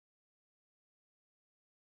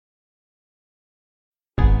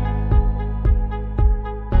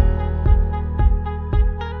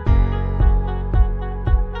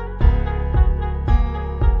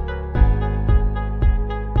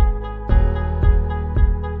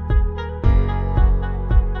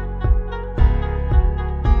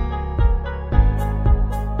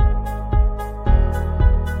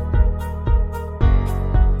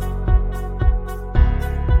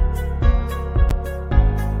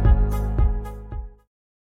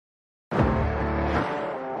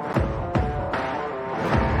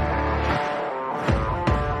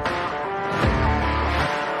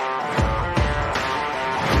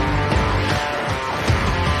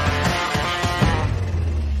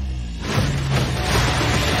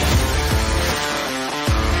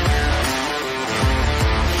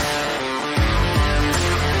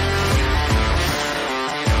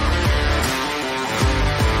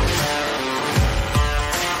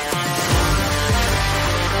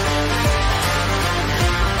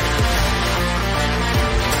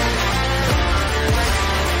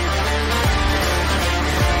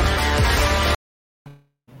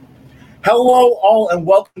Hello, all, and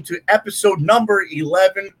welcome to episode number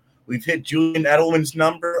 11. We've hit Julian Edelman's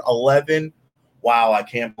number 11. Wow, I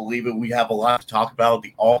can't believe it. We have a lot to talk about.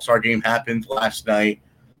 The All-Star game happened last night.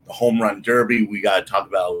 The Homerun Derby. We got to talk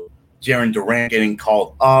about Jarren Duran getting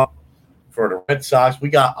called up for the Red Sox. We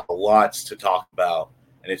got a lot to talk about,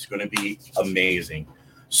 and it's going to be amazing.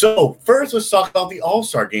 So, first, let's talk about the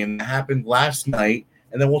All-Star game that happened last night,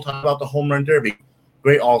 and then we'll talk about the Homerun Derby.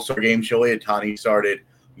 Great All-Star game. Shohei Ohtani started.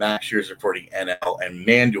 Max Scherzer for the NL, and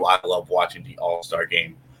man, do I love watching the All-Star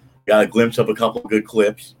game. Got a glimpse of a couple of good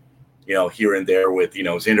clips, here and there with,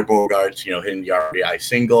 Xander Bogaerts, hitting the RBI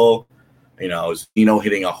single,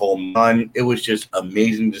 hitting a home run. It was just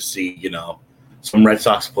amazing to see, some Red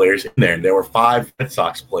Sox players in there, and there were 5 Red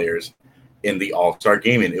Sox players in the All-Star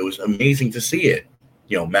game, and it was amazing to see it.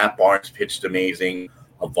 Matt Barnes pitched amazing.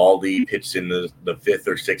 Evaldi pitched in the 5th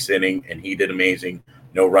or 6th inning, and he did amazing.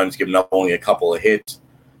 No runs given up, only a couple of hits.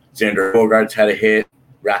 Xander Bogaerts had a hit.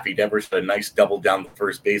 Rafi Devers had a nice double down the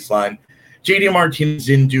first baseline. JD Martinez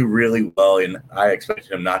didn't do really well, and I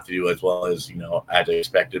expected him not to do as well as I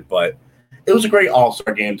expected. But it was a great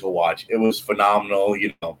All-Star game to watch. It was phenomenal.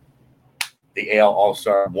 The AL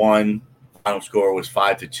All-Star won. Final score was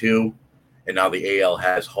 5-2, and now the AL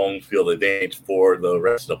has home field advantage for the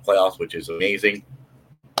rest of the playoffs, which is amazing.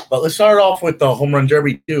 But let's start off with the Homerun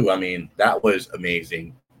Derby too. I mean, that was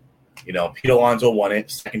amazing. Pete Alonso won it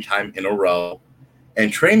second time in a row.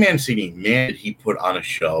 And Trey Mancini, man, did he put on a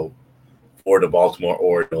show for the Baltimore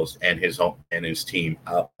Orioles and his team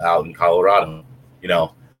out in Colorado.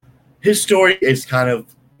 His story is kind of,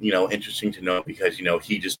 interesting to know because,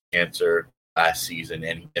 he just cancer last season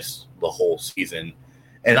and he missed the whole season.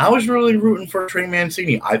 And I was really rooting for Trey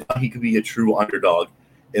Mancini. I thought he could be a true underdog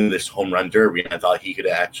in this Homerun Derby. And I thought he could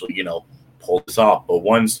actually, pull this off. But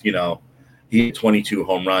once, he hit 22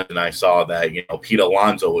 home runs, and I saw that, Pete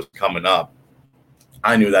Alonso was coming up.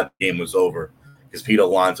 I knew that the game was over because Pete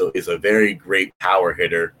Alonso is a very great power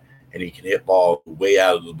hitter, and he can hit ball way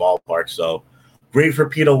out of the ballpark. So great for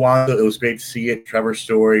Pete Alonso. It was great to see it. Trevor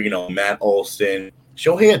Story, Matt Olson,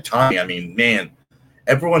 Shohei Ohtani. I mean, man,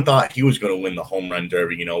 everyone thought he was going to win the Homerun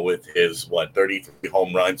Derby, with his, 33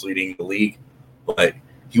 home runs leading the league. But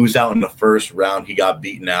he was out in the first round. He got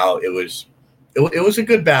beaten out. It was a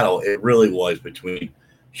good battle. It really was between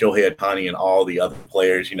Shohei Ohtani and all the other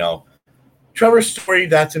players. Trevor Story,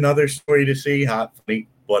 that's another story to see. Not funny,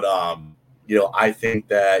 but I think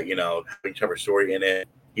that having Trevor Story in it,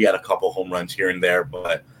 he had a couple home runs here and there,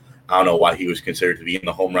 but I don't know why he was considered to be in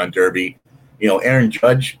the Homerun Derby. Aaron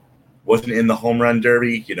Judge wasn't in the Homerun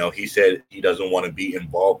Derby. He said he doesn't want to be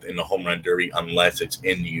involved in the Homerun Derby unless it's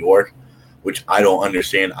in New York, which I don't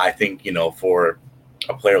understand. I think for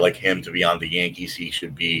a player like him to be on the Yankees, he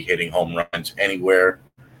should be hitting home runs anywhere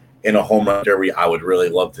in a home run derby. I would really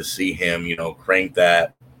love to see him, crank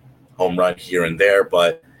that home run here and there.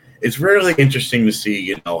 But it's really interesting to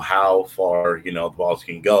see, how far, the balls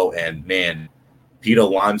can go. And, man, Pete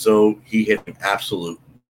Alonso, he hit an absolute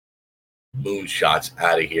moonshots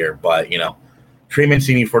out of here. But, Trey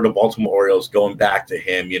Mancini for the Baltimore Orioles, going back to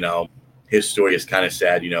him, his story is kind of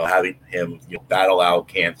sad, having him battle out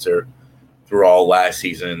cancer through all last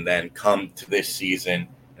season and then come to this season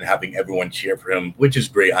and having everyone cheer for him, which is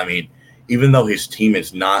great. I mean, even though his team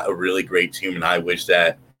is not a really great team, and I wish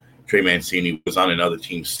that Trey Mancini was on another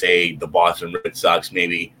team, say the Boston Red Sox,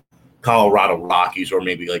 maybe Colorado Rockies, or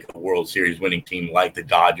maybe like a World Series winning team like the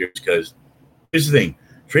Dodgers, because here's the thing,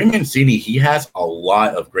 Trey Mancini, he has a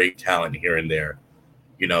lot of great talent here and there.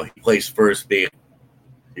 He plays first base.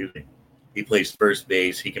 He plays first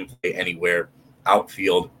base. He can play anywhere,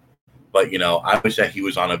 outfield. But, I wish that he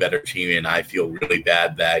was on a better team, and I feel really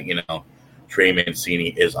bad that, Trey Mancini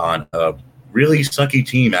is on a really sucky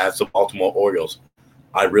team as the Baltimore Orioles.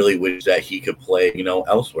 I really wish that he could play,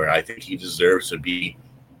 elsewhere. I think he deserves to be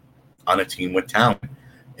on a team with talent.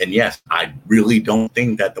 And, yes, I really don't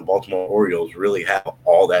think that the Baltimore Orioles really have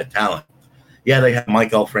all that talent. Yeah, they have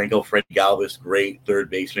Michael Franco, Freddie Galvis, great third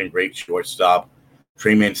baseman, great shortstop,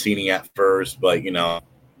 Trey Mancini at first, but,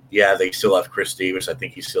 yeah, they still have Chris Davis. I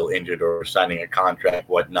think he's still injured or signing a contract,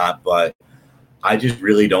 whatnot. But I just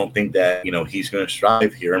really don't think that, he's going to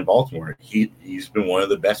strive here in Baltimore. He's been one of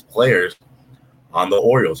the best players on the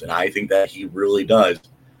Orioles, and I think that he really does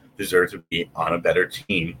deserve to be on a better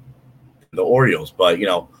team than the Orioles. But,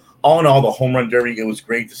 all in all, the Homerun Derby, it was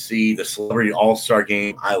great to see. The Celebrity All-Star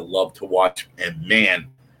game, I love to watch. And, man,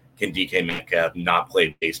 can DK Metcalf not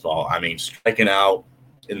play baseball. I mean, striking out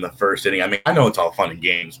in the first inning. I mean, I know it's all fun and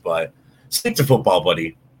games, but stick to football,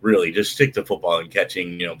 buddy. Really, just stick to football and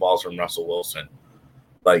catching, balls from Russell Wilson.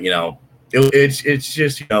 But, it's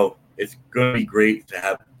just, it it's going to be great to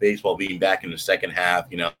have baseball being back in the second half.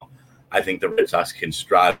 I think the Red Sox can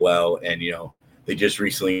strive well, and they just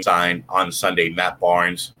recently signed on Sunday Matt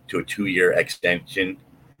Barnes to a 2-year extension,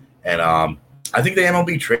 and I think the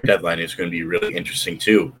MLB trade deadline is going to be really interesting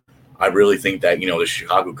too. I really think that the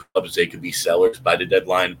Chicago Cubs, they could be sellers by the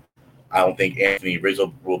deadline. I don't think Anthony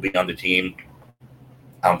Rizzo will be on the team.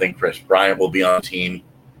 I don't think Chris Bryant will be on the team.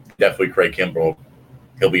 Definitely Craig Kimbrell,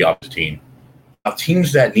 he'll be off the team. Now,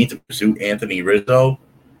 teams that need to pursue Anthony Rizzo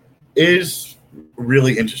is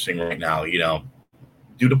really interesting right now.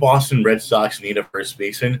 Do the Boston Red Sox need a first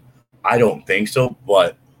baseman? I don't think so,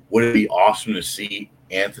 but would it be awesome to see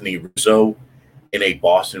Anthony Rizzo in a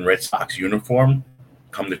Boston Red Sox uniform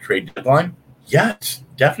come the trade deadline? Yes,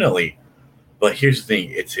 definitely. But here's the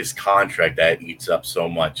thing, it's his contract that eats up so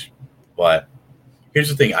much. But here's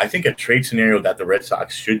the thing, I think a trade scenario that the Red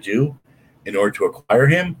Sox should do in order to acquire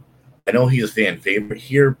him, I know he's a fan favorite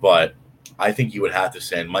here, but I think you would have to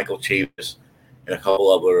send Michael Chavis and a couple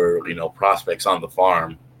other, prospects on the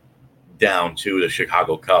farm down to the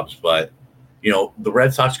Chicago Cubs. But, the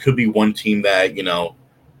Red Sox could be one team that,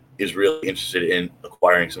 is really interested in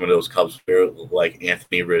acquiring some of those Cubs players like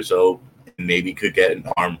Anthony Rizzo, and maybe could get an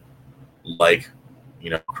arm like,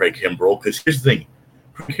 Craig Kimbrell. Because here's the thing,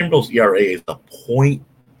 Craig Kimbrell's ERA is a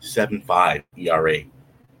 .75 ERA.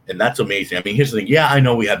 And that's amazing. I mean, here's the thing. Yeah, I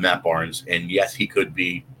know we have Matt Barnes, and yes, he could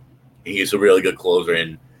be. He's a really good closer,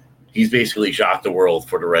 and he's basically shocked the world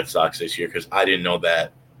for the Red Sox this year because I didn't know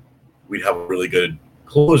that we'd have a really good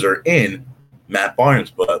closer in Matt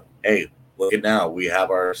Barnes. But, hey, look at now. We have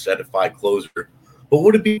our certified closer. But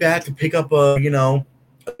would it be bad to pick up a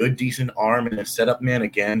good, decent arm and a setup man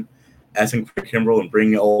again, as in Craig Kimbrell, and bring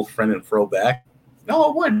your old friend and Fro back? No,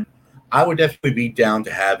 I wouldn't. I would definitely be down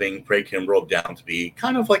to having Craig Kimbrell down to be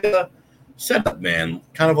kind of like a setup man,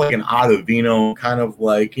 kind of like an Ottavino, kind of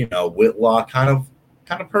like, Whitlock, kind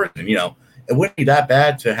of person, It wouldn't be that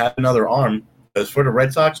bad to have another arm, because for the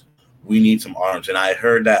Red Sox, we need some arms. And I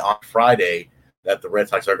heard that on Friday that the Red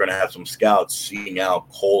Sox are going to have some scouts seeking out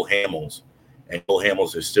Cole Hamels. And Cole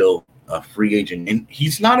Hamels is still a free agent. And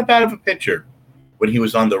he's not a bad of a pitcher when he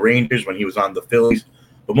was on the Rangers, when he was on the Phillies,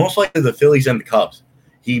 but most likely the Phillies and the Cubs.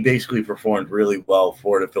 He basically performed really well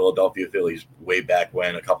for the Philadelphia Phillies way back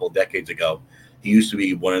when, a couple of decades ago. He used to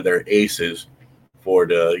be one of their aces for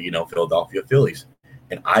the, Philadelphia Phillies.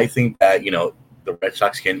 And I think that, the Red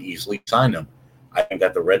Sox can easily sign him. I think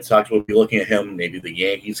that the Red Sox will be looking at him, maybe the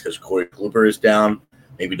Yankees because Corey Kluber is down,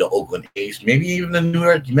 maybe the Oakland A's, maybe even the New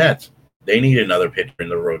York Mets. They need another pitcher in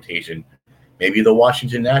the rotation. Maybe the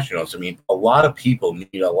Washington Nationals. I mean, a lot of people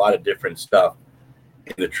need a lot of different stuff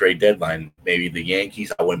in the trade deadline. Maybe the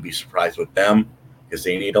Yankees, I wouldn't be surprised with them because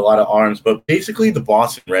they need a lot of arms. But basically the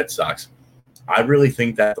Boston Red Sox, I really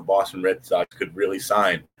think that the Boston Red Sox could really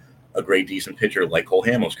sign a great, decent pitcher like Cole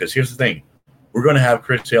Hamels. Because here's the thing, we're going to have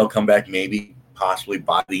Chris Sale come back maybe possibly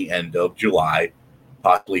by the end of July,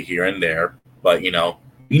 possibly here and there. But,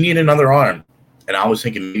 we need another arm. And I was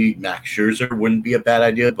thinking maybe Max Scherzer wouldn't be a bad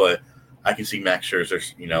idea, but I can see Max Scherzer,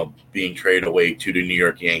 being traded away to the New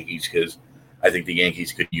York Yankees because I think the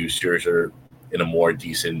Yankees could use Scherzer in a more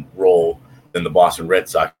decent role than the Boston Red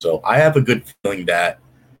Sox. So I have a good feeling that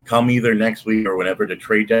come either next week or whenever the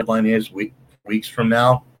trade deadline is, weeks from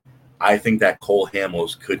now, I think that Cole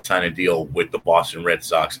Hamels could sign a deal with the Boston Red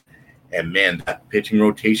Sox. And, man, that pitching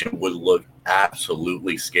rotation would look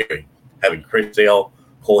absolutely scary. Having Chris Sale,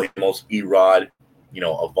 Cole Hamels, Erod,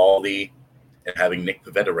 Evaldi, and having Nick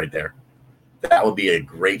Pivetta right there. That would be a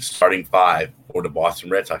great starting five for the Boston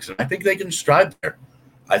Red Sox. And I think they can strive there.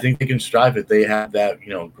 I think they can strive if they have that,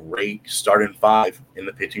 great starting five in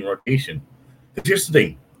the pitching rotation. Because here's the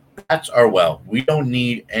thing, bats are well. We don't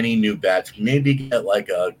need any new bats. Maybe get like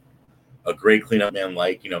a great cleanup man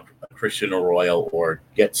like, Christian Arroyo, or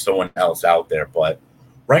get someone else out there. But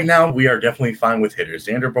right now we are definitely fine with hitters.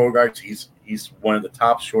 Xander Bogaerts, he's one of the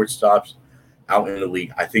top shortstops out in the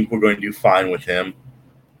league. I think we're going to do fine with him.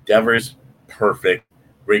 Devers, perfect.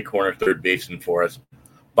 Great corner third baseman for us.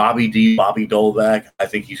 Bobby Dolvac, I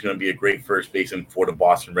think he's going to be a great first baseman for the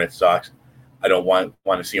Boston Red Sox. I don't want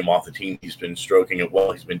to see him off the team. He's been stroking it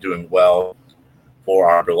well. He's been doing well for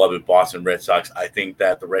our beloved Boston Red Sox. I think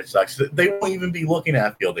that the Red Sox, they won't even be looking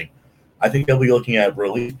at fielding. I think they'll be looking at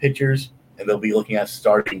relief pitchers, and they'll be looking at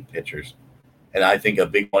starting pitchers. And I think a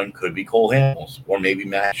big one could be Cole Hamels or maybe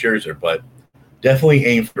Matt Scherzer. But definitely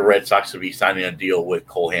aim for the Red Sox to be signing a deal with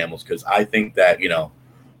Cole Hamels, because I think that,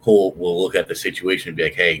 Cole will look at the situation and be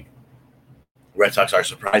like, hey, Red Sox are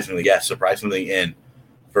surprisingly in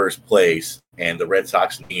first place, and the Red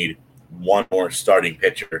Sox need one more starting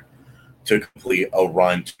pitcher to complete a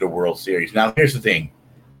run to the World Series. Now, here's the thing.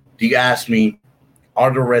 Do you ask me,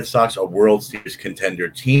 are the Red Sox a World Series contender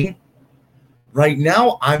team? Right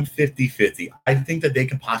now, I'm 50-50. I think that they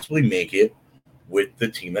can possibly make it with the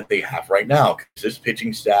team that they have right now, because this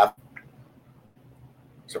pitching staff,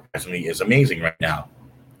 surprisingly, is amazing right now.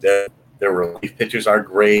 Their relief pitchers are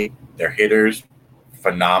great. Their hitters,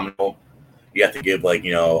 phenomenal. You have to give, a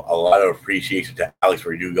lot of appreciation to Alex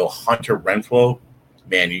Verdugo. Hunter Renfroe,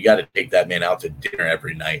 man, you got to take that man out to dinner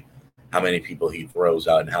every night. How many people he throws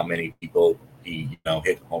out and how many people he,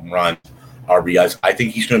 hit home runs, RBIs. I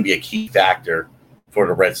think he's going to be a key factor for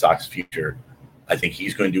the Red Sox future. I think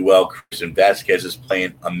he's going to do well. Christian Vasquez is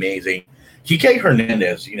playing amazing. Kike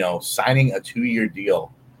Hernandez, signing a 2-year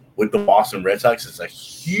deal with the Boston Red Sox is a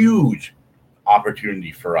huge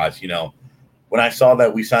opportunity for us. When I saw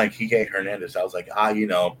that we signed Kike Hernandez, I was like,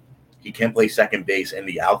 he can play second base in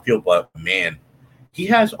the outfield, but man, he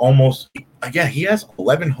has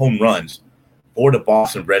 11 home runs for the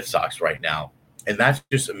Boston Red Sox right now. And that's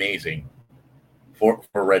just amazing for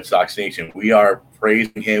Red Sox Nation. We are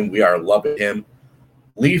praising him. We are loving him.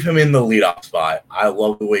 Leave him in the leadoff spot. I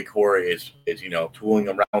love the way Cora is tooling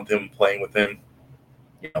around him, playing with him.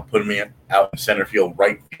 Putting him out in center field,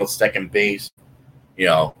 right field, second base.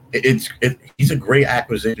 He's a great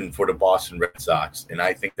acquisition for the Boston Red Sox, and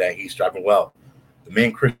I think that he's driving well. The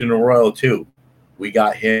man Christian Arroyo too. We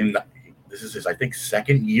got him. This is his, I think,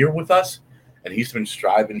 second year with us, and he's been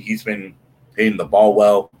striving. He's been hitting the ball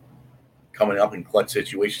well, coming up in clutch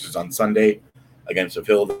situations. On Sunday against the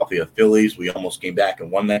Philadelphia Phillies, we almost came back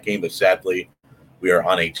and won that game, but sadly, we are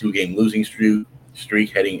on a 2-game losing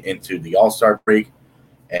streak heading into the All-Star break.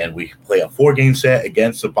 And we play a 4-game set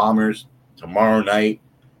against the Bombers tomorrow night,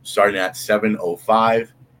 starting at 7:05.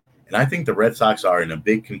 And I think the Red Sox are in a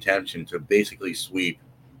big contention to basically sweep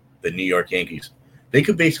the New York Yankees. They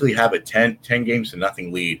could basically have a 10 games to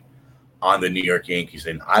nothing lead on the New York Yankees,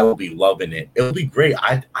 and I will be loving it. It will be great.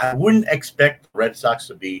 I wouldn't expect the Red Sox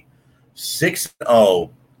to be 6-0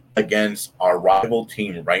 against our rival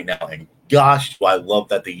team right now. And gosh, do I love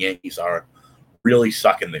that the Yankees are really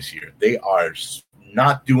sucking this year. They are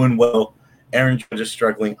not doing well. Aaron Judge is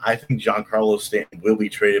struggling. I think Giancarlo Stanton will be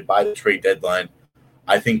traded by the trade deadline.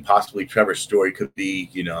 I think possibly Trevor Story could be,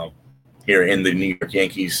 here in the New York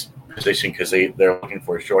Yankees position because they're looking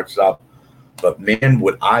for a shortstop. But, man,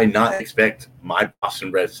 would I not expect my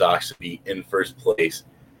Boston Red Sox to be in first place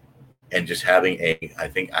and just having a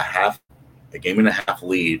game and a half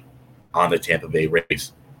lead on the Tampa Bay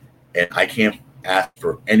Rays. And I can't ask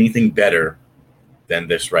for anything better than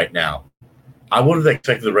this right now. I would have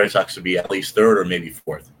expected the Red Sox to be at least third or maybe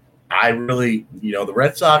fourth. I really, the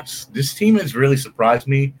Red Sox, this team has really surprised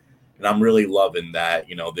me, and I'm really loving that,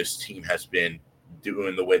 this team has been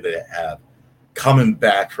doing the way that they have, coming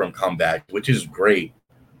back from comeback, which is great.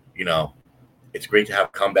 It's great to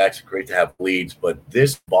have comebacks, great to have leads, but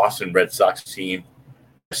this Boston Red Sox team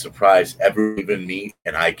has surprised even me,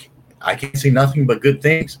 and I can't say nothing but good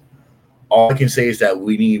things. All I can say is that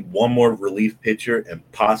we need one more relief pitcher and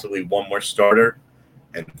possibly one more starter,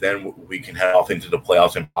 and then we can head off into the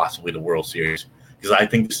playoffs and possibly the World Series. Because I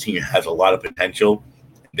think this team has a lot of potential.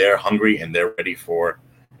 They're hungry and they're ready for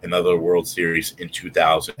another World Series in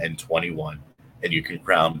 2021. And you can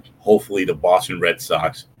crown, hopefully, the Boston Red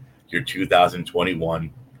Sox your 2021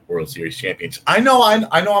 World Series champions. I know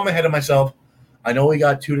I'm ahead of myself. I know we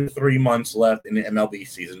got 2 to 3 months left in the MLB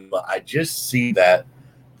season, but I just see that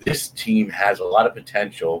this team has a lot of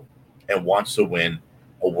potential and wants to win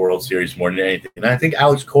a World Series more than anything. And I think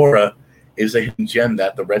Alex Cora is a hidden gem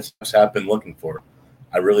that the Red Sox have been looking for.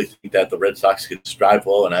 I really think that the Red Sox can strive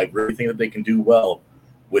well, and I really think that they can do well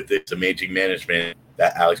with this amazing management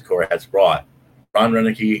that Alex Cora has brought. Ron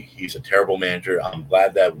Renicky, he's a terrible manager. I'm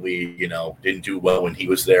glad that we, didn't do well when he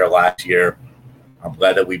was there last year. I'm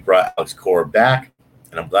glad that we brought Alex Cora back,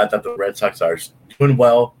 and I'm glad that the Red Sox are doing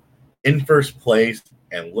well in first place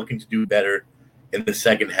and looking to do better in the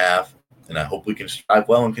second half. And I hope we can strive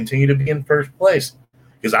well and continue to be in first place,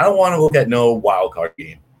 because I don't want to look at no wild card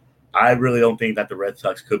game. I really don't think that the Red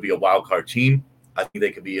Sox could be a wild card team. I think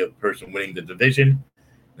they could be a person winning the division,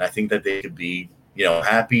 and I think that they could be,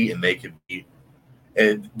 happy, and they could be.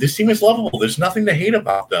 And this team is lovable. There's nothing to hate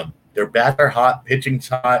about them. Their bats are hot, pitching's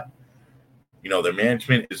hot. Their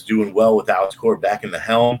management is doing well with Alex Cora back in the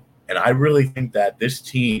helm, and I really think that this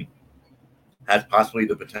team has possibly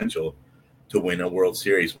the potential to win a World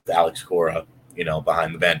Series with Alex Cora,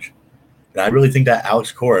 behind the bench. And I really think that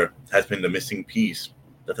Alex Cora has been the missing piece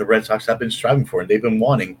that the Red Sox have been striving for, and they've been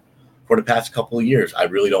wanting for the past couple of years. I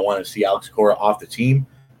really don't want to see Alex Cora off the team.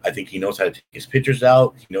 I think he knows how to take his pitchers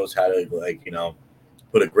out. He knows how to,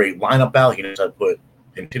 put a great lineup out. He knows how to put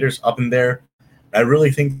hitters up in there. I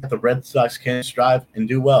really think that the Red Sox can strive and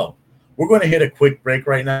do well. We're going to hit a quick break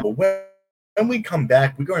right now, but when we come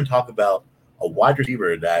back, we're going to talk about a wide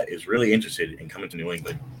receiver that is really interested in coming to New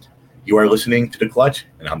England. You are listening to The Clutch,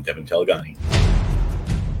 and I'm Devin Telegani.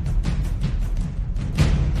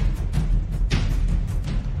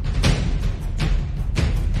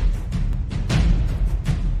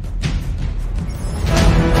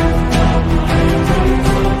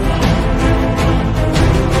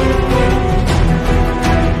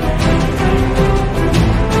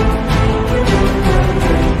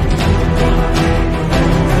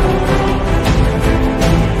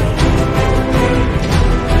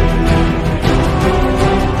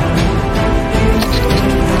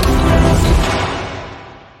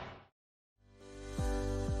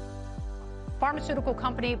 Pharmaceutical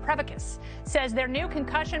company Prevacus says their new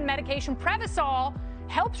concussion medication Prevacol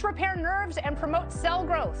helps repair nerves and promote cell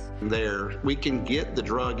growth. We can get the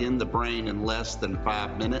drug in the brain in less than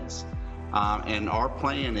 5 minutes. And our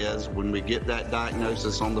plan is when we get that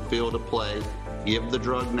diagnosis on the field of play, give the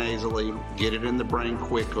drug nasally, get it in the brain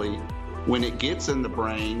quickly. When it gets in the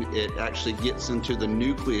brain, it actually gets into the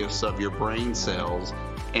nucleus of your brain cells,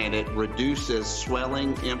 and it reduces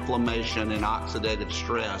swelling, inflammation, and oxidative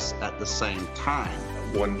stress at the same time.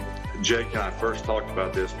 When Jake and I first talked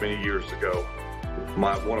about this many years ago,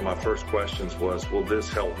 one of my first questions was, will this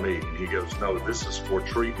help me? And he goes, no, this is for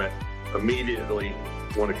treatment immediately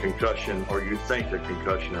when a concussion or you think a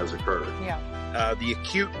concussion has occurred. Yeah. The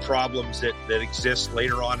acute problems that exist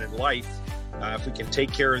later on in life, if we can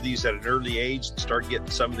take care of these at an early age and start getting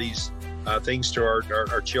some of these things to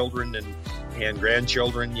our children and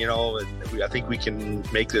grandchildren, and I think we can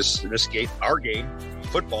make this game, our game,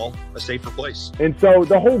 football, a safer place. And so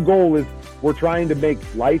the whole goal is we're trying to make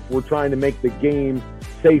the game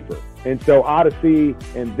safer. And so Odyssey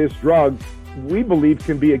and this drug, we believe,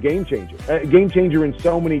 can be a game changer in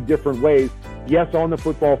so many different ways. Yes, on the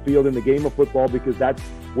football field, in the game of football, because that's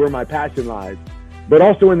where my passion lies, but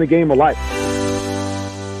also in the game of life.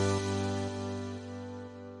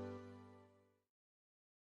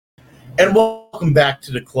 And welcome back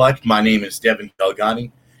to The Clutch. My name is Devin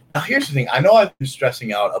Telegani. Now, here's the thing. I know I've been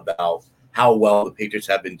stressing out about how well the Patriots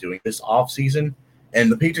have been doing this offseason,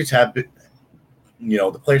 and the Patriots have been,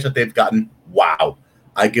 the players that they've gotten, wow.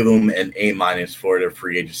 I give them an A- for their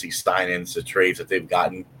free agency sign-ins, the trades that they've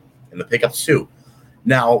gotten, and the pickups too.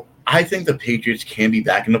 Now, I think the Patriots can be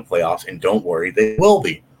back in the playoffs, and don't worry, they will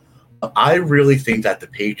be. I really think that the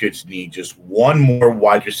Patriots need just one more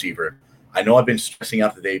wide receiver. I know I've been stressing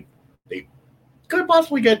out that they could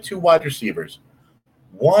possibly get 2 wide receivers.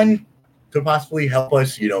 One could possibly help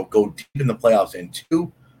us, go deep in the playoffs, and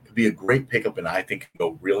 2 could be a great pickup, and I think can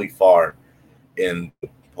go really far in the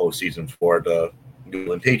postseason for the New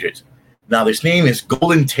England Patriots. Now, this name is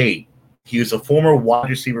Golden Tate. He was a former wide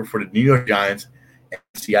receiver for the New York Giants and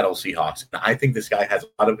Seattle Seahawks. And I think this guy has a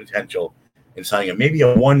lot of potential in signing maybe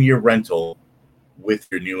a 1-year rental with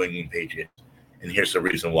your New England Patriots. And here's the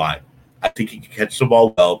reason why. I think he can catch the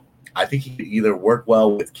ball well. I think he could either work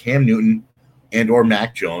well with Cam Newton and or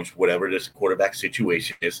Mac Jones, whatever this quarterback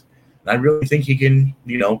situation is. And I really think he can,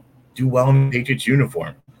 do well in the Patriots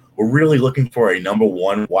uniform. We're really looking for a number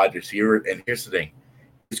 1 wide receiver. And here's the thing.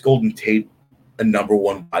 Is Golden Tate a number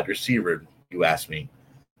 1 wide receiver, you ask me?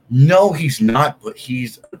 No, he's not, but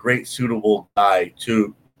he's a great suitable guy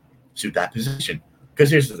to suit that position. Because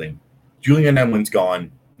here's the thing. Julian Edmonds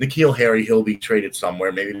gone. N'Keal Harry, he'll be traded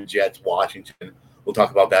somewhere, maybe the Jets, Washington. We'll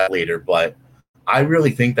talk about that later. But I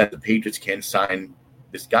really think that the Patriots can sign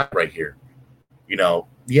this guy right here.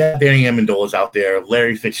 Danny Amendola's out there.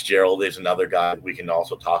 Larry Fitzgerald is another guy we can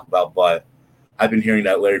also talk about. But I've been hearing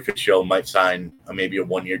that Larry Fitzgerald might sign maybe a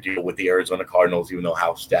 1-year deal with the Arizona Cardinals, even though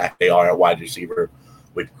how stacked they are at wide receiver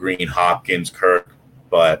with Green, Hopkins, Kirk.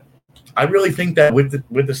 But I really think that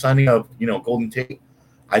with the signing of, Golden Tate,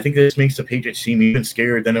 I think this makes the Patriots seem even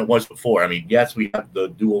scarier than it was before. I mean, yes, we have the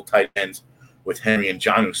dual tight ends with Henry and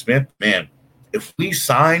Jonnu Smith. Man, if we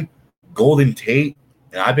sign Golden Tate,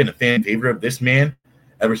 and I've been a fan favorite of this man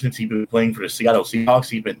ever since he's been playing for the Seattle Seahawks.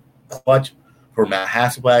 He's been clutch for Matt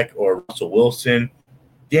Hasselbeck or Russell Wilson.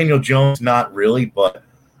 Daniel Jones, not really, but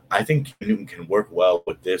I think Newton can work well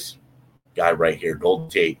with this guy right here, Golden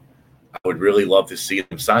Tate. I would really love to see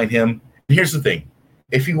them sign him. And here's the thing.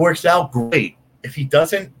 If he works out, great. If he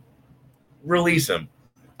doesn't, release him.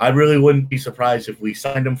 I really wouldn't be surprised if we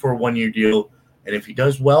signed him for a 1-year deal. And if he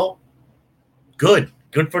does well, good.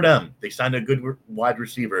 Good for them. They signed a good wide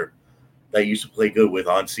receiver that used to play good with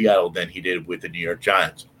on Seattle than he did with the New York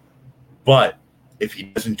Giants. But if he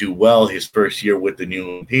doesn't do well his first year with the New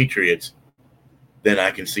England Patriots, then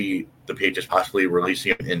I can see the Patriots possibly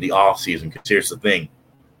releasing him in the offseason. Because here's the thing.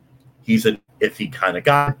 He's an iffy kind of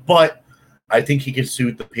guy, but I think he could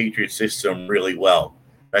suit the Patriots system really well.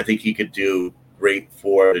 I think he could do great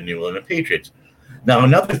for the New England Patriots. Now,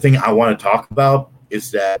 another thing I want to talk about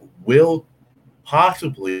is that will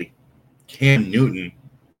possibly Cam Newton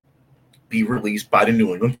be released by the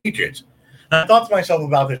New England Patriots? And I thought to myself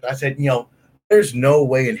about this. I said, there's no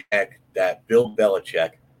way in heck that Bill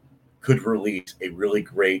Belichick could release a really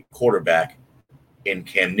great quarterback in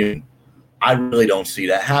Cam Newton. I really don't see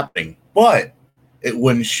that happening. But it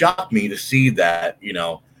wouldn't shock me to see that,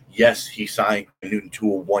 yes, he signed Cam Newton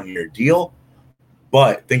to a one-year deal.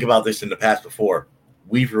 But think about this in the past before.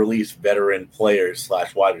 We've released veteran players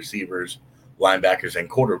 / wide receivers, linebackers, and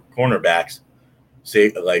cornerbacks.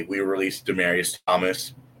 Say, like we released Demaryius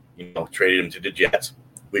Thomas, traded him to the Jets.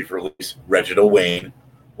 We've released Reginald Wayne,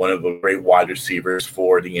 one of the great wide receivers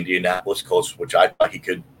for the Indianapolis Colts, which I thought he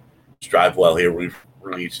could strive well here. We've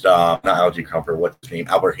released, not Algie Comfort, what's his name,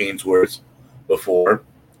 Albert Hainsworth before.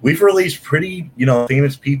 We've released pretty,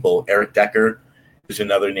 famous people. Eric Decker is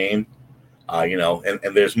another name,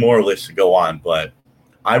 and there's more lists to go on. But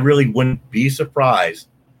I really wouldn't be surprised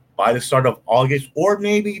by the start of August or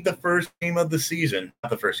maybe the first game of the season,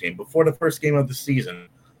 not the first game, before the first game of the season,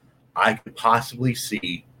 I could possibly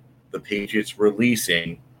see the Patriots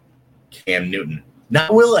releasing Cam Newton. Now,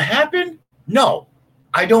 will it happen? No,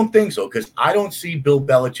 I don't think so, because I don't see Bill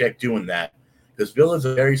Belichick doing that, because Bill is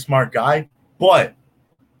a very smart guy, but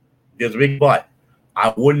there's a big but.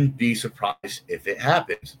 I wouldn't be surprised if it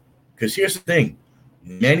happens, because here's the thing.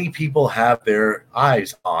 Many people have their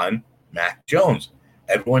eyes on Mac Jones.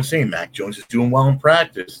 Everyone's saying Mac Jones is doing well in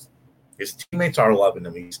practice. His teammates are loving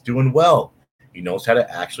him. He's doing well. He knows how to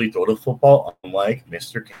actually throw the football, unlike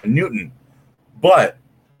Mr. Cam Newton. But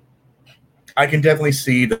I can definitely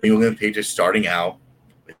see the New England Patriots starting out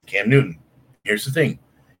with Cam Newton. Here's the thing.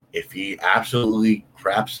 If he absolutely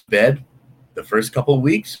craps bed the first couple of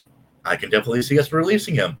weeks, I can definitely see us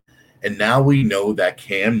releasing him. And now we know that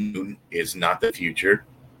Cam Newton is not the future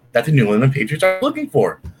that the New England Patriots are looking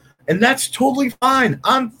for. And that's totally fine.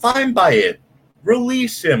 I'm fine by it.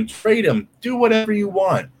 Release him, trade him, do whatever you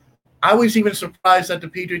want. I was even surprised that the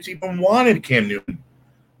Patriots even wanted Cam Newton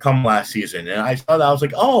come last season. And I thought, I was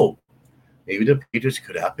like, oh, maybe the Patriots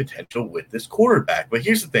could have potential with this quarterback. But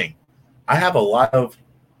here's the thing. I have a lot of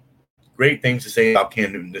great things to say about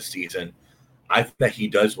Cam Newton this season. I think that he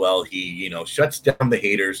does well. He, shuts down the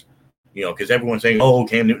haters, because everyone's saying, oh,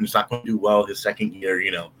 Cam Newton's not going to do well his second year,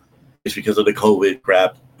 it's because of the COVID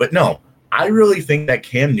crap. But no, I really think that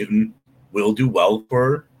Cam Newton will do well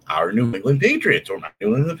for our New England Patriots, or not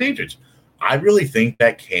New England Patriots. I really think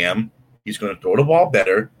that Cam, he's going to throw the ball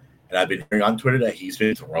better. And I've been hearing on Twitter that he's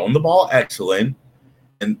been throwing the ball excellent.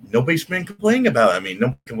 And nobody's been complaining about it. I mean,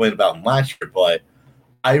 nobody complained about him last year, but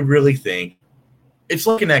I really think it's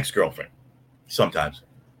like an ex-girlfriend sometimes.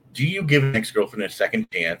 Do you give an ex-girlfriend a second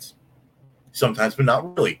chance? Sometimes, but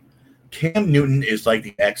not really. Cam Newton is like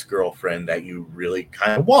the ex-girlfriend that you really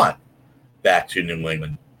kind of want back to New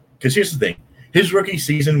England. Because here's the thing. His rookie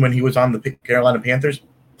season when he was on the Carolina Panthers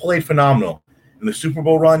played phenomenal. In the Super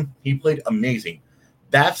Bowl run, he played amazing.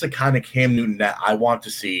 That's the kind of Cam Newton that I want to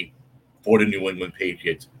see for the New England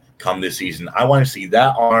Patriots come this season. I want to see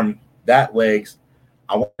that arm, that legs.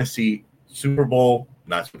 I want to see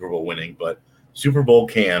not Super Bowl winning, but Super Bowl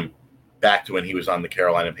Cam back to when he was on the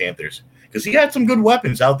Carolina Panthers. Because he had some good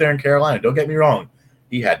weapons out there in Carolina. Don't get me wrong.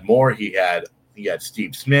 He had more. He had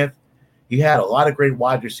Steve Smith. He had a lot of great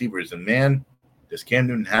wide receivers. And, man, does Cam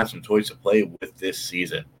Newton have some toys to play with this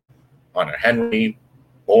season? Hunter Henry,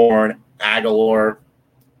 Bourne, Aguilar,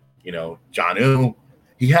 Jonnu.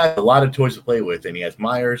 He has a lot of toys to play with, and he has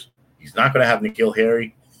Myers. He's not going to have N'Keal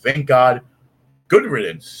Harry. Thank God. Good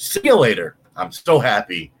riddance. See you later. I'm so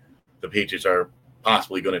happy the Patriots are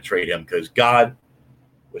possibly going to trade him because, God,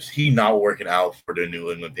 was he not working out for the New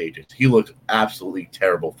England Patriots. He looked absolutely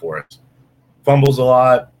terrible for us. Fumbles a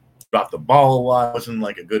lot, dropped the ball a lot, wasn't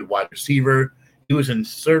like a good wide receiver. He was a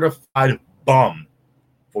certified bum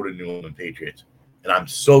for the New England Patriots. And I'm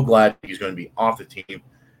so glad he's going to be off the team,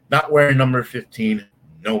 not wearing number 15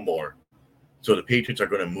 no more. So the Patriots are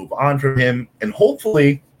going to move on from him, and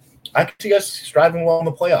hopefully I can see us striving well in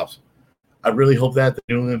the playoffs. I really hope that the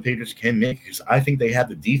New England Patriots can make it because I think they have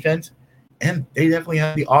the defense and they definitely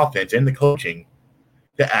have the offense and the coaching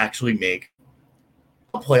to actually make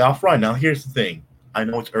a playoff run. Now, here's the thing. I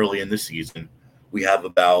know it's early in the season. We have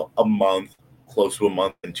about a month, close to a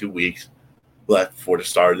month and 2 weeks left for the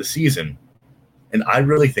start of the season. And I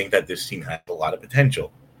really think that this team has a lot of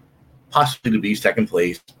potential, possibly to be second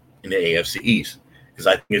place in the AFC East, because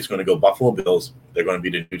I think it's going to go Buffalo Bills, They're going to be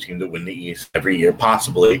the new team to win the East every year,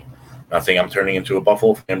 possibly. Not saying I'm turning into a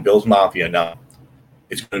Buffalo fan, Bills Mafia. No.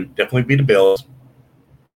 It's going to definitely be the Bills,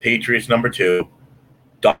 Patriots number 2,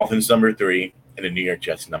 Dolphins number 3, and the New York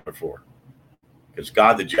Jets number 4. Because,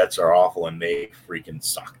 God, the Jets are awful, and they freaking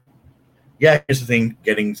suck. Yeah, here's the thing.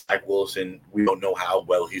 Getting Zach Wilson, we don't know how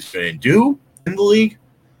well he's going to do in the league.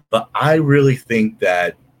 But I really think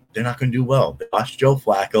that they're not going to do well. They lost Joe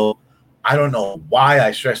Flacco. I don't know why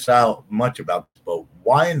I stress out much about this, but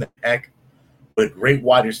why in the heck would a great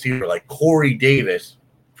wide receiver like Corey Davis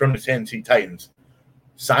from the Tennessee Titans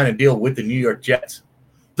sign a deal with the New York Jets?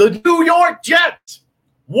 The New York Jets!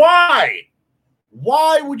 Why?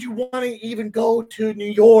 Why would you want to even go to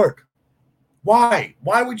New York? Why?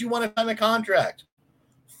 Why would you want to sign a contract?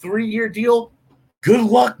 3-year deal? Good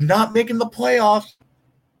luck not making the playoffs.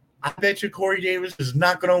 I bet you Corey Davis is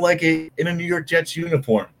not going to like it in a New York Jets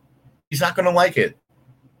uniform. He's not going to like it.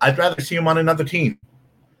 I'd rather see him on another team.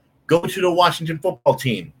 Go to the Washington football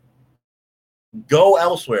team. Go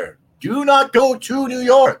elsewhere. Do not go to New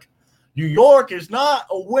York. New York is not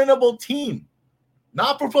a winnable team.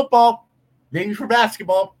 Not for football. Maybe for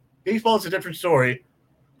basketball. Baseball is a different story.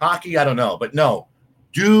 Hockey, I don't know. But no,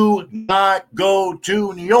 do not go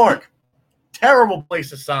to New York. Terrible place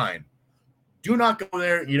to sign. Do not go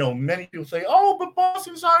there. You know, many people say, oh, but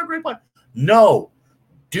Boston's not a great place. No,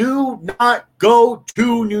 do not go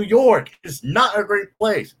to New York. It's not a great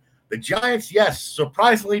place. The Giants, yes,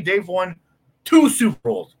 surprisingly, they've won 2 Super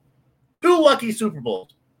Bowls. 2 lucky Super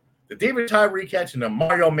Bowls. The David Tyree catch and the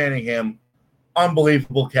Mario Manningham,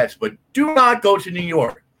 unbelievable catch. But do not go to New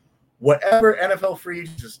York. Whatever NFL free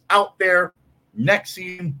agent is out there next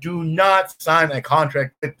season, do not sign a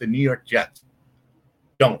contract with the New York Jets.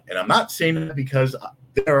 Don't. And I'm not saying that because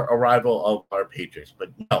they're a rival of our Patriots.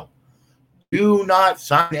 But no, do not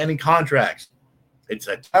sign any contracts. It's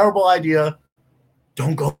a terrible idea.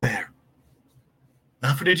 Don't go there.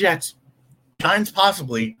 Not for the Jets. Giants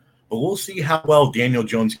possibly, but we'll see how well Daniel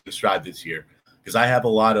Jones can strive this year. Because I have a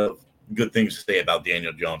lot of good things to say about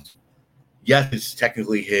Daniel Jones. Yes, it's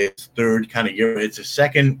technically his 3rd kind of year. It's his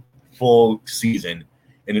 2nd full season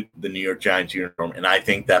in the New York Giants uniform. And I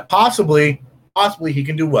think that possibly he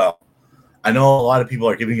can do well. I know a lot of people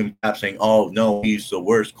are giving him crap saying, oh, no, he's the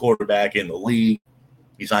worst quarterback in the league.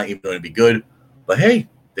 He's not even going to be good. But, hey,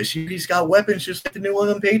 this year he's got weapons just like the New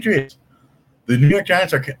England Patriots. The New York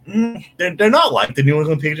Giants are they're not like the New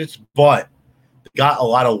England Patriots, but they got a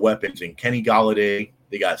lot of weapons in Kenny Golladay.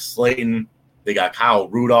 They got Slayton. They got Kyle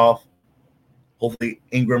Rudolph. Hopefully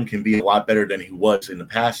Ingram can be a lot better than he was in the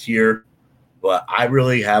past year. But I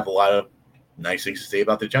really have a lot of nice things to say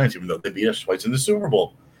about the Giants, even though they beat us twice in the Super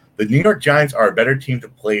Bowl. The New York Giants are a better team to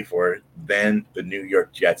play for than the New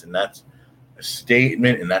York Jets, and that's a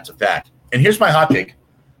statement, and that's a fact. And here's my hot take.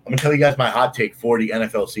 I'm going to tell you guys my hot take for the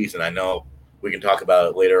NFL season. I know we can talk about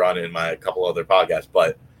it later on in my couple other podcasts,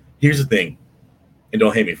 but here's the thing, and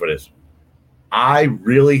don't hate me for this. I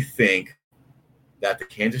really think that the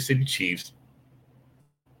Kansas City Chiefs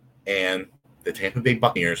and the Tampa Bay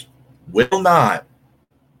Buccaneers will not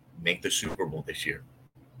make the Super Bowl this year.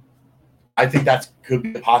 I think that could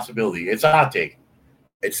be a possibility. It's a hot take.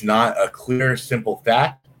 It's not a clear, simple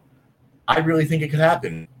fact. I really think it could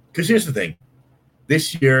happen. Because here's the thing.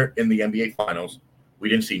 This year in the NBA Finals, we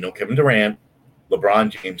didn't see no Kevin Durant, LeBron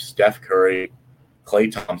James, Steph Curry,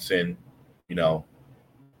 Klay Thompson,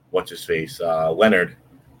 Leonard,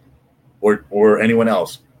 or anyone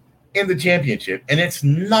else in the championship. And it's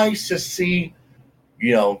nice to see,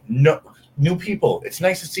 new people. It's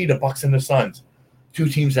nice to see the Bucks and the Suns, 2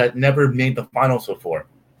 teams that never made the finals before.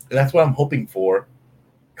 And that's what I'm hoping for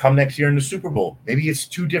come next year in the Super Bowl. Maybe it's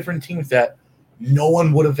 2 different teams that no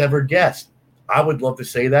one would have ever guessed. I would love to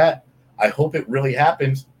say that. I hope it really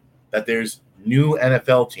happens that there's new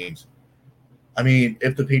NFL teams. I mean,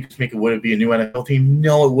 if the Patriots make it, would it be a new NFL team?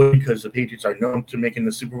 No, it wouldn't, because the Patriots are known to making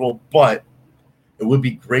the Super Bowl. But it would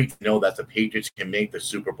be great to know that the Patriots can make the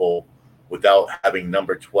Super Bowl without having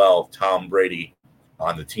number 12, Tom Brady,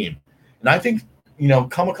 on the team. And I think,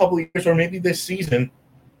 come a couple of years or maybe this season,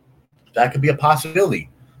 that could be a possibility.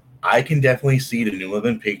 I can definitely see the New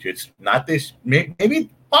England Patriots, not this, maybe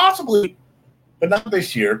possibly, but not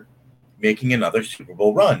this year, making another Super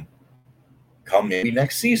Bowl run come maybe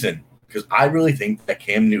next season. Because I really think that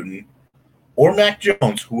Cam Newton or Mac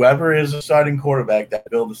Jones, whoever is the starting quarterback that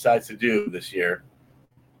Bill decides to do this year,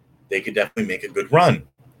 they could definitely make a good run.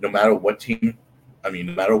 No matter what team, no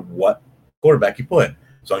matter what quarterback you put.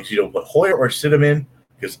 As long as you don't put Hoyer or Stidham in,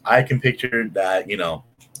 because I can picture that,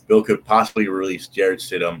 Bill could possibly release Jared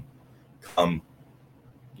Stidham come,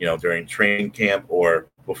 during training camp or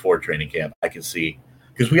before training camp. I can see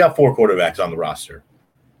because we have 4 quarterbacks on the roster.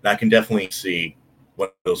 And I can definitely see one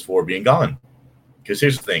of those 4 being gone. Because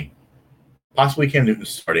here's the thing. Possibly Cam Newton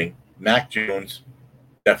starting. Mac Jones,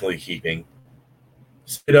 definitely keeping.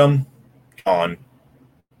 Stidham, gone.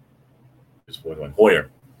 Hoyer.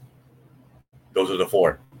 Those are the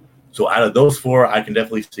 4. So out of those 4, I can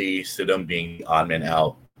definitely see Stidham being the odd man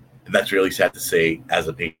out. And that's really sad to say as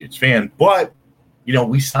a Patriots fan. But,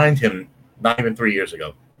 we signed him not even 3 years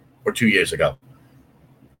ago or 2 years ago.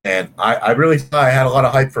 And I really thought I had a lot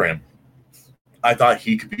of hype for him. I thought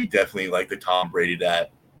he could be definitely like the Tom Brady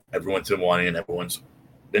that everyone's been wanting and everyone's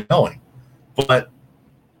been knowing. But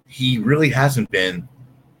he really hasn't been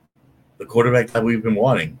the quarterback that we've been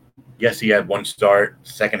wanting. Yes, he had 1 start,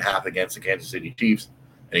 second half against the Kansas City Chiefs,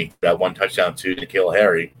 and he got 1 touchdown to N'Keal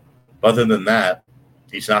Harry. But other than that,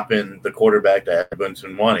 he's not been the quarterback that everyone's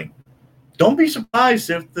been wanting. Don't be surprised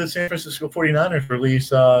if the San Francisco 49ers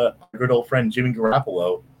release our good old friend Jimmy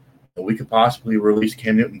Garoppolo, and we could possibly release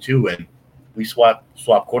Cam Newton too, and we swap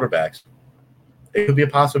quarterbacks. It could be a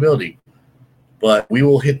possibility. But we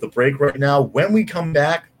will hit the break right now. When we come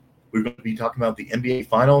back, we're going to be talking about the NBA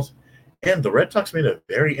Finals, and the Red Sox made a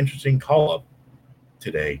very interesting call-up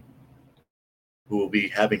today, who will be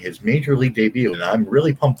having his Major League debut, and I'm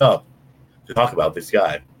really pumped up to talk about this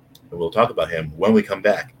guy. And we'll talk about him when we come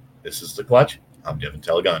back. This is The Clutch. I'm Devin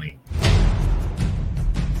Telegani.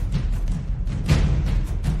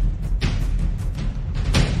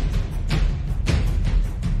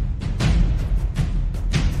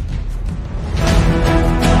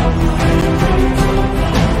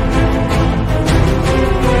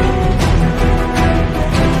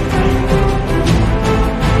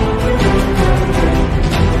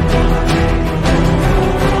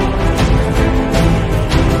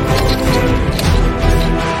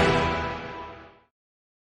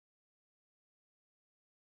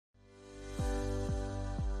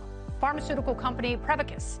 Pharmaceutical company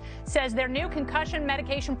Prevacus says their new concussion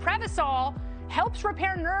medication Prevacol helps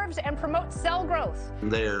repair nerves and promote cell growth.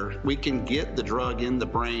 We can get the drug in the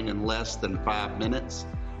brain in less than 5 minutes.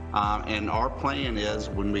 And our plan is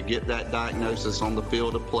when we get that diagnosis on the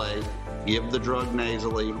field of play, give the drug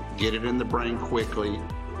nasally, get it in the brain quickly.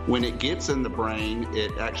 When it gets in the brain,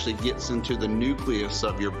 it actually gets into the nucleus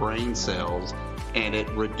of your brain cells, and it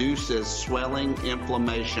reduces swelling,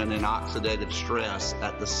 inflammation, and oxidative stress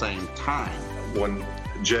at the same time. When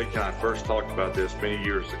Jake and I first talked about this many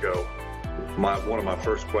years ago, one of my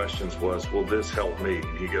first questions was, will this help me?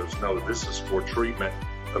 And he goes, no, this is for treatment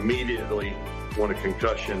immediately when a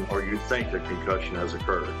concussion or you think a concussion has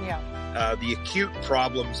occurred. Yeah. The acute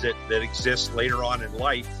problems that exist later on in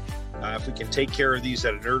life, if we can take care of these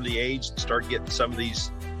at an early age and start getting some of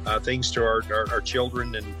these things to our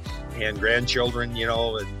children and grandchildren,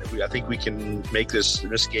 and I think we can make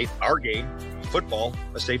this game, our game, football,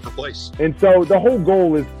 a safer place. And so the whole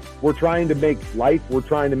goal is we're trying to make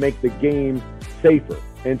the game safer.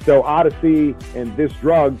 And so Odyssey and this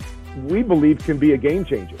drug, we believe, can be a game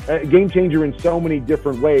changer in so many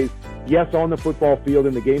different ways. Yes, on the football field,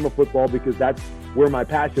 in the game of football, because that's where my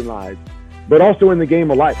passion lies, but also in the game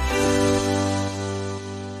of life.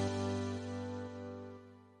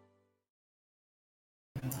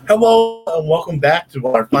 Hello, and welcome back to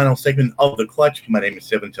our final segment of The Clutch. My name is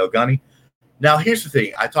Devin Telegani. Now, here's the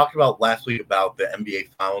thing. I talked about last week about the NBA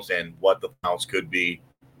Finals and what the Finals could be,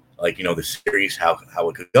 like, the series, how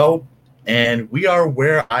it could go. And we are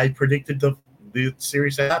where I predicted the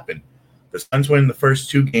series to happen. The Suns win the first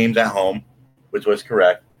 2 games at home, which was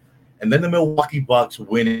correct. And then the Milwaukee Bucks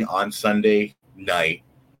winning on Sunday night,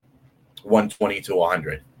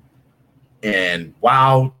 120-100. And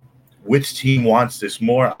wow, which team wants this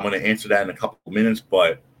more? I'm going to answer that in a couple of minutes.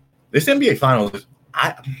 But this NBA Finals,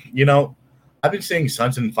 I've been saying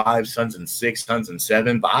Suns in 5, Suns in 6, Suns in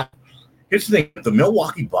 7. But here's the thing: if the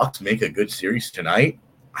Milwaukee Bucks make a good series tonight,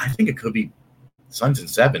 I think it could be Suns in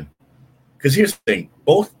 7. Because here's the thing: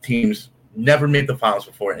 both teams never made the finals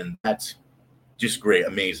before, and that's just great,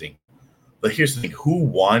 amazing. But here's the thing: who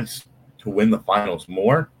wants to win the finals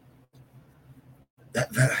more?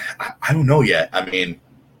 I don't know yet. I mean,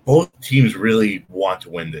 both teams really want to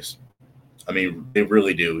win this. I mean, they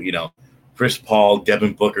really do. Chris Paul,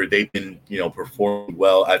 Devin Booker, they've been, performing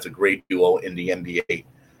well as a great duo in the NBA.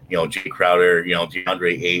 Jay Crowder,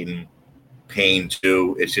 DeAndre Ayton, Payne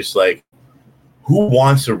too. It's just like, who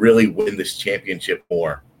wants to really win this championship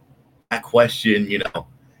more? That question,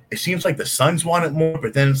 it seems like the Suns want it more,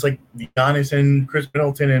 but then it's like Giannis and Chris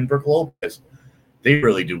Middleton and Brook Lopez. They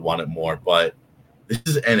really do want it more, but this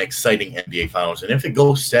is an exciting NBA Finals. And if it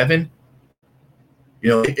goes 7,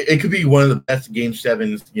 it could be one of the best Game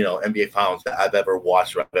 7s, NBA Finals that I've ever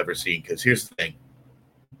watched or I've ever seen. Because here's the thing.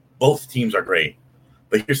 Both teams are great.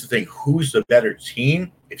 But here's the thing. Who's the better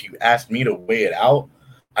team? If you ask me to weigh it out,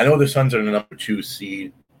 I know the Suns are the number 2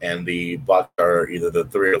 seed and the Bucks are either the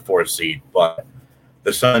 3 or 4 seed. But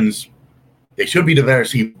the Suns, they should be the better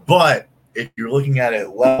seed. But if you're looking at it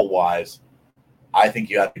level-wise, I think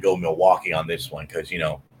you have to go Milwaukee on this one because,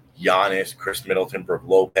 Giannis, Chris Middleton, Brook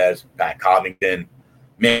Lopez, Pat Covington.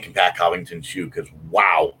 Man, can Pat Covington shoot? Because,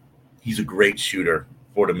 wow, he's a great shooter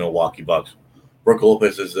for the Milwaukee Bucks. Brook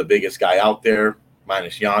Lopez is the biggest guy out there,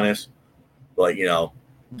 minus Giannis. But,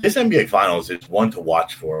 this NBA Finals is one to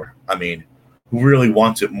watch for. I mean, who really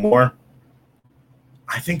wants it more?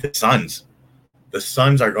 I think the Suns. The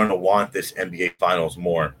Suns are going to want this NBA Finals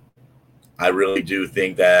more. I really do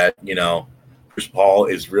think that, Chris Paul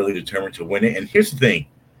is really determined to win it. And here's the thing.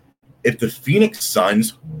 If the Phoenix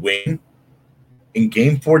Suns win in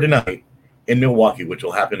Game 4 tonight in Milwaukee, which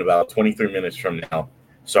will happen about 23 minutes from now,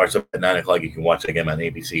 starts up at 9 o'clock. You can watch the game on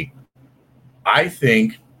ABC. I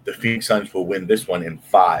think the Phoenix Suns will win this one in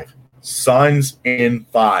 5. Suns in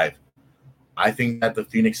 5. I think that the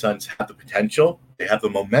Phoenix Suns have the potential. They have the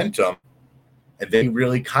momentum. And they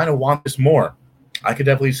really kind of want this more. I could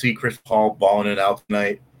definitely see Chris Paul balling it out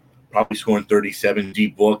tonight, probably scoring 37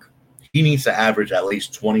 deep book. He needs to average at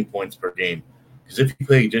least 20 points per game. Because if he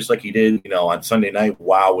played just like he did, on Sunday night,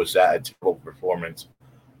 wow, was that a terrible performance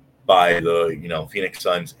by the, Phoenix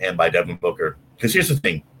Suns and by Devin Booker. Because here's the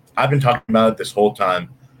thing. I've been talking about it this whole time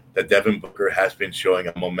that Devin Booker has been showing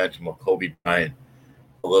a momentum of Kobe Bryant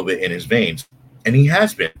a little bit in his veins. And he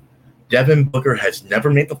has been. Devin Booker has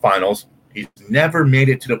never made the finals. He's never made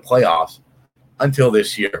it to the playoffs until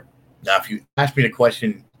this year. Now, if you ask me the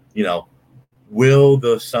question, will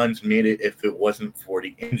the Suns made it if it wasn't for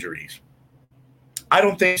the injuries? I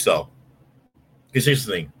don't think so. Because here's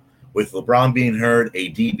the thing. With LeBron being hurt,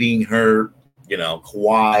 AD being hurt,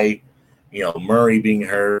 Kawhi, Murray being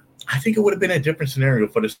hurt, I think it would have been a different scenario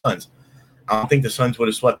for the Suns. I don't think the Suns would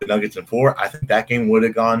have swept the Nuggets in 4. I think that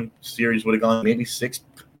game series would have gone maybe 6,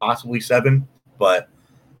 possibly 7. But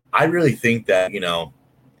I really think that,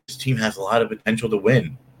 this team has a lot of potential to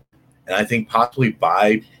win. And I think possibly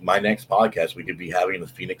by my next podcast, we could be having the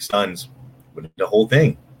Phoenix Suns win the whole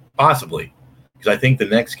thing. Possibly. Because I think the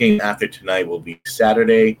next game after tonight will be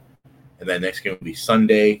Saturday. And then next game will be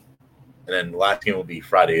Sunday. And then the last game will be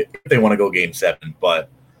Friday if they want to go Game 7. But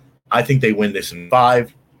I think they win this in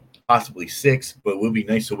 5, possibly 6. But it would be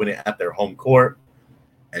nice to win it at their home court.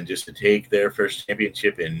 And just to take their first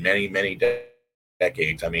championship in many, many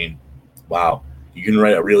decades. I mean, wow. You can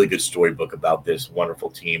write a really good storybook about this wonderful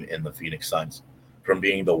team in the Phoenix Suns. From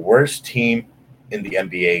being the worst team in the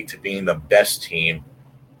NBA to being the best team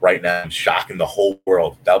right now and shocking the whole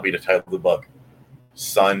world. That'll be the title of the book.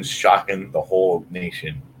 Suns shocking the whole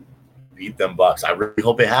nation. Beat them Bucks. I really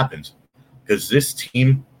hope it happens because this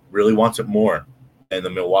team really wants it more than the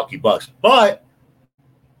Milwaukee Bucks. But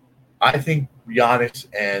I think Giannis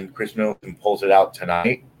and Chris Middleton pulls it out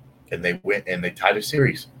tonight and they win and they tie the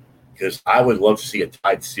series. Because I would love to see a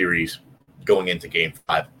tied series going into Game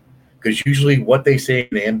 5. Because usually what they say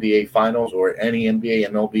in the NBA Finals or any NBA,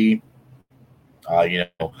 MLB,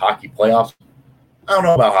 hockey playoffs, I don't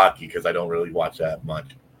know about hockey because I don't really watch that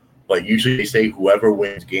much. But usually they say whoever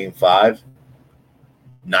wins Game 5,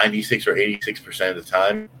 96 or 86% of the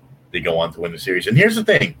time, they go on to win the series. And here's the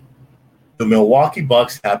thing. The Milwaukee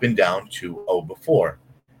Bucks have been down 2-0 before.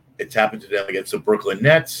 It's happened to them against the Brooklyn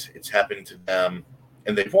Nets. It's happened to them,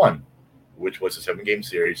 and they've won, which was a 7-game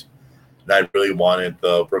series. And I really wanted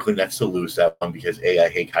the Brooklyn Nets to lose that one because, A, I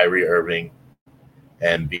hate Kyrie Irving,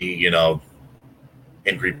 and B,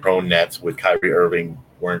 injury-prone Nets with Kyrie Irving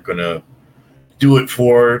weren't going to do it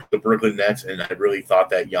for the Brooklyn Nets, and I really thought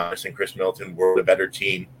that Giannis and Chris Middleton were the better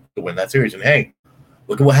team to win that series. And, hey,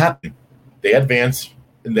 look at what happened. They advanced,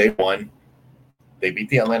 and they won. They beat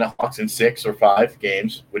the Atlanta Hawks in 6 or 5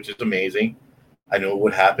 games, which is amazing. I knew it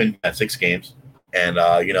would happen at 6 games. And,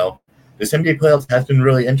 this NBA playoffs has been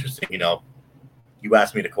really interesting. You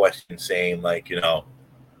asked me the question saying,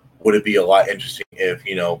 would it be a lot interesting if,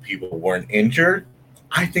 people weren't injured?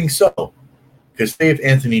 I think so. Because say if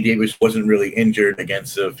Anthony Davis wasn't really injured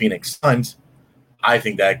against the Phoenix Suns, I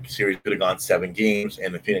think that series could have gone 7 games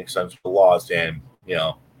and the Phoenix Suns would have lost. And,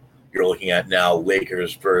 you're looking at now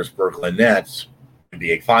Lakers versus Brooklyn Nets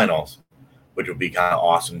NBA Finals, which would be kind of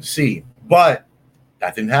awesome to see. But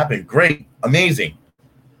that didn't happen. Great. Amazing.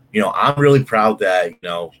 I'm really proud that,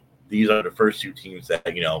 these are the first 2 teams that,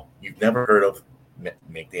 you've never heard of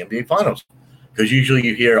make the NBA Finals. Because usually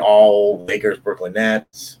you hear all Lakers, Brooklyn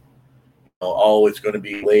Nets. It's going to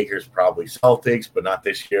be Lakers, probably Celtics, but not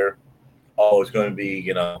this year. It's going to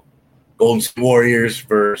be, Golden State Warriors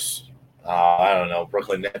versus I don't know,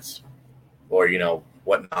 Brooklyn Nets or,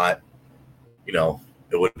 whatnot.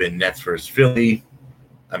 It would have been Nets versus Philly.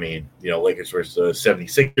 I mean, Lakers versus the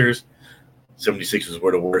 76ers. 76ers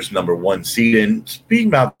were the worst number one seed. And speaking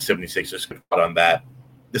about the 76ers, good thought on that.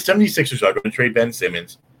 The 76ers are going to trade Ben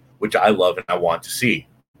Simmons, which I love and I want to see.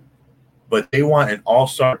 But they want an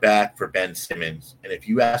all-star back for Ben Simmons. And if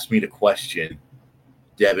you ask me the question,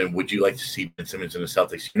 Devin, would you like to see Ben Simmons in a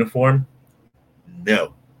Celtics uniform?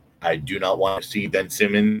 No. I do not want to see Ben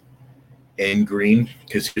Simmons in green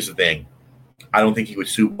because here's the thing. I don't think he would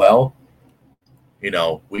suit well. We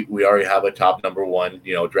already have a top number one,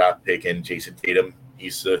 draft pick in Jason Tatum.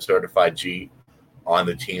 He's a certified G on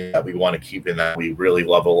the team that we want to keep and that we really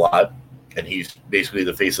love a lot. And he's basically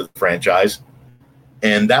the face of the franchise.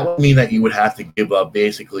 And that would mean that you would have to give up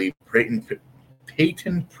basically Peyton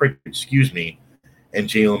Pritchard, and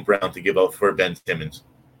Jaylen Brown to give up for Ben Simmons.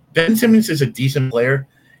 Ben Simmons is a decent player.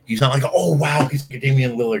 He's not like, oh, wow, he's a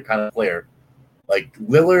Damian Lillard kind of player. Like,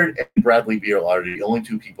 Lillard and Bradley Beal are the only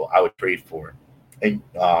two people I would trade for. And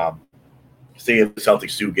say if the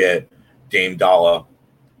Celtics do get Dame Dalla,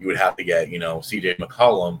 you would have to get, CJ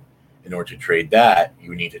McCollum. In order to trade that, you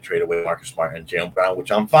would need to trade away Marcus Smart and Jaylen Brown,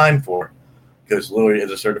 which I'm fine for. Because Lillard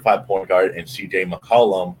is a certified point guard, and C.J.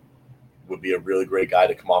 McCollum would be a really great guy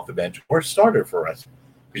to come off the bench or starter for us.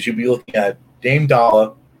 Because you'd be looking at Dame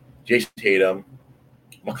Dalla, Jason Tatum,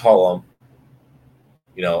 McCollum,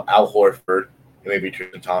 Al Horford, and maybe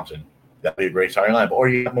Tristan Thompson. That'd be a great starting lineup. Or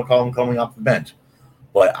you have McCollum coming off the bench.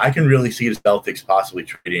 But I can really see the Celtics possibly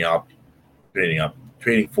trading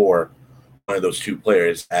for one of those two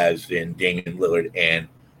players, as in Damian Lillard and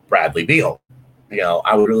Bradley Beal.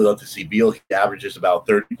 I would really love to see Beal. He averages about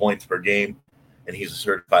 30 points per game, and he's a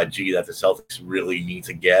certified G that the Celtics really need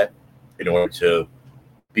to get in order to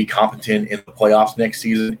be competent in the playoffs next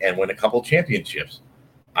season and win a couple championships.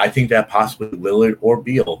 I think that possibly Lillard or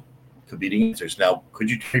Beal could be the answers. Now, could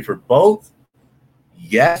you trade for both?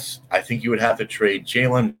 Yes. I think you would have to trade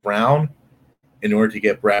Jaylen Brown in order to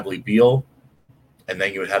get Bradley Beal, and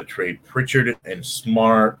then you would have to trade Pritchard and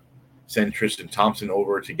Smart, send Tristan Thompson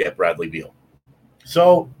over to get Bradley Beal.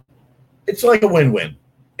 So it's like a win-win.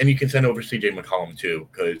 And you can send over C.J. McCollum too,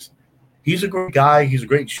 because he's a great guy. He's a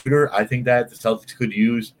great shooter. I think that the Celtics could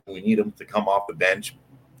use. We need him to come off the bench.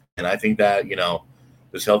 And I think that,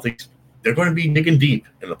 the Celtics, they're going to be digging deep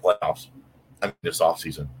in the playoffs this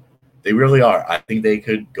offseason. They really are. I think they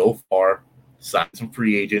could go far, sign some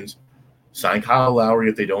free agents, sign Kyle Lowry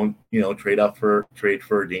if they don't, trade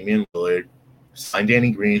for Damian Lillard, sign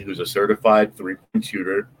Danny Green, who's a certified three-point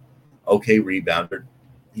shooter, okay rebounder.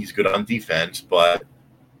 He's good on defense, but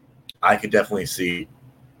I could definitely see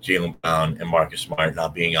Jaylen Brown and Marcus Smart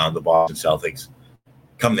not being on the Boston Celtics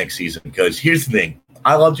come next season. Because here's the thing.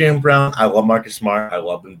 I love Jaylen Brown. I love Marcus Smart. I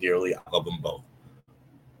love them dearly. I love them both.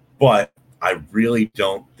 But I really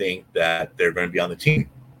don't think that they're going to be on the team.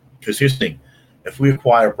 Because here's the thing. If we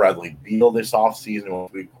acquire Bradley Beal this offseason, or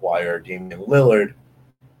if we acquire Damian Lillard,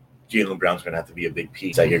 Jaylen Brown's going to have to be a big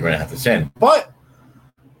piece that you're going to have to send. But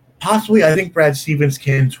possibly, I think Brad Stevens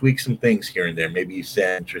can tweak some things here and there. Maybe you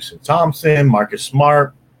send Tristan Thompson, Marcus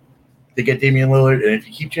Smart to get Damian Lillard. And if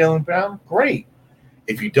you keep Jaylen Brown, great.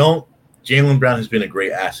 If you don't, Jaylen Brown has been a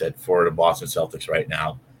great asset for the Boston Celtics right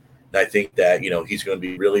now. And I think that, he's going to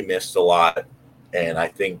be really missed a lot. And I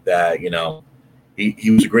think that,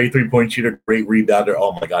 he was a great three-point shooter, great rebounder.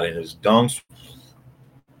 Oh, my God, and his dunks,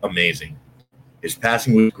 amazing. His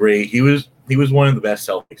passing was great. He was one of the best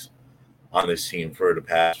Celtics on this team for the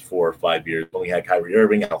past 4 or 5 years. When we had Kyrie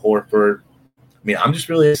Irving, Al Horford. I mean, I'm just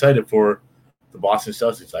really excited for the Boston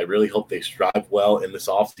Celtics. I really hope they strive well in this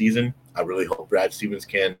offseason. I really hope Brad Stevens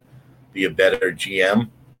can be a better GM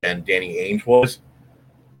than Danny Ainge was,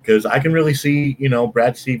 because I can really see,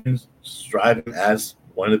 Brad Stevens striving as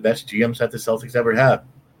one of the best GMs that the Celtics ever had.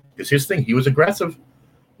 Because here's the thing, he was aggressive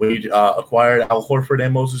when he acquired Al Horford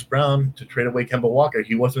and Moses Brown to trade away Kemba Walker.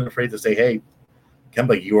 He wasn't afraid to say, hey,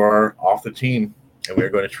 Kemba, you are off the team, and we're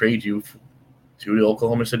going to trade you to the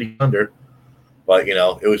Oklahoma City Thunder. But,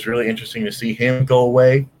 it was really interesting to see him go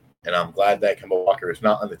away, and I'm glad that Kemba Walker is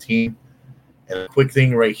not on the team. And a quick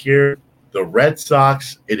thing right here, the Red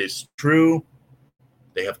Sox, it is true,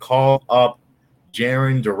 they have called up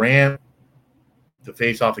Jarren Durant to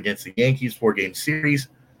face off against the Yankees 4-game series.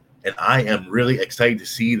 And I am really excited to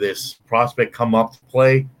see this prospect come up to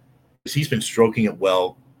play, because he's been stroking it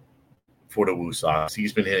well for the Woo Sox.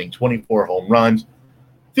 He's been hitting 24 home runs,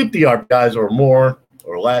 50 RBIs or more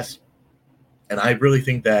or less. And I really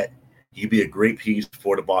think that he'd be a great piece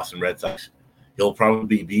for the Boston Red Sox. He'll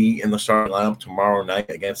probably be in the starting lineup tomorrow night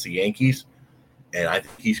against the Yankees. And I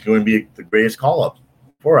think he's going to be the greatest call-up.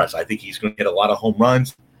 for us. I think he's going to hit a lot of home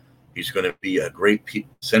runs. He's going to be a great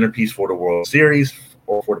centerpiece for the World Series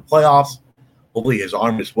or for the playoffs. Hopefully his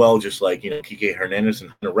arm is well, just like, Kike Hernandez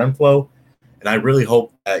and Hunter Renfroe. And I really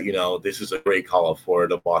hope that, this is a great call-up for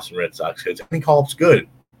the Boston Red Sox, because any call-up's good.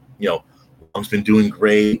 Long's been doing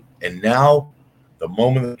great. And now the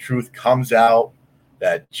moment of the truth comes out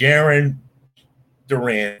that Jarren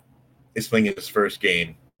Durant is playing his first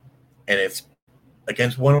game, and it's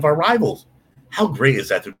against one of our rivals. How great is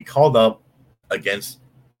that to be called up against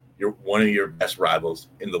one of your best rivals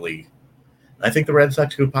in the league? And I think the Red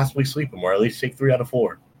Sox could possibly sweep them, or at least take 3 out of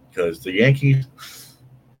 4, because the Yankees,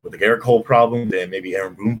 with the Garrett Cole problems and maybe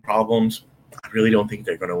Aaron Boone problems, I really don't think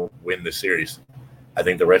they're going to win the series. I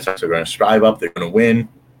think the Red Sox are going to strive up. They're going to win.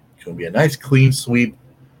 It's going to be a nice, clean sweep.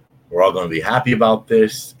 We're all going to be happy about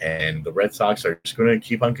this, and the Red Sox are just going to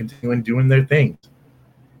keep on continuing doing their things.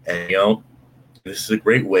 And, this is a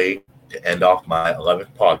great way to end off my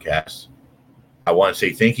 11th podcast. I want to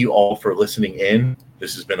say thank you all for listening in.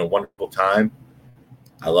 This has been a wonderful time.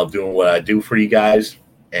 I love doing what I do for you guys,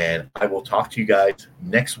 and I will talk to you guys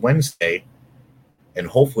next Wednesday, and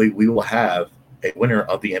hopefully we will have a winner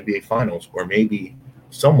of the NBA Finals, or maybe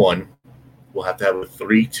someone will have to have a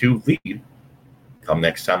 3-2 lead come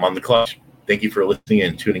next time on The Clutch. Thank you for listening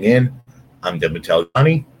and tuning in. I'm Devin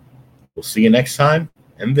Talgiani. We'll see you next time,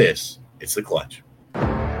 and this is The Clutch.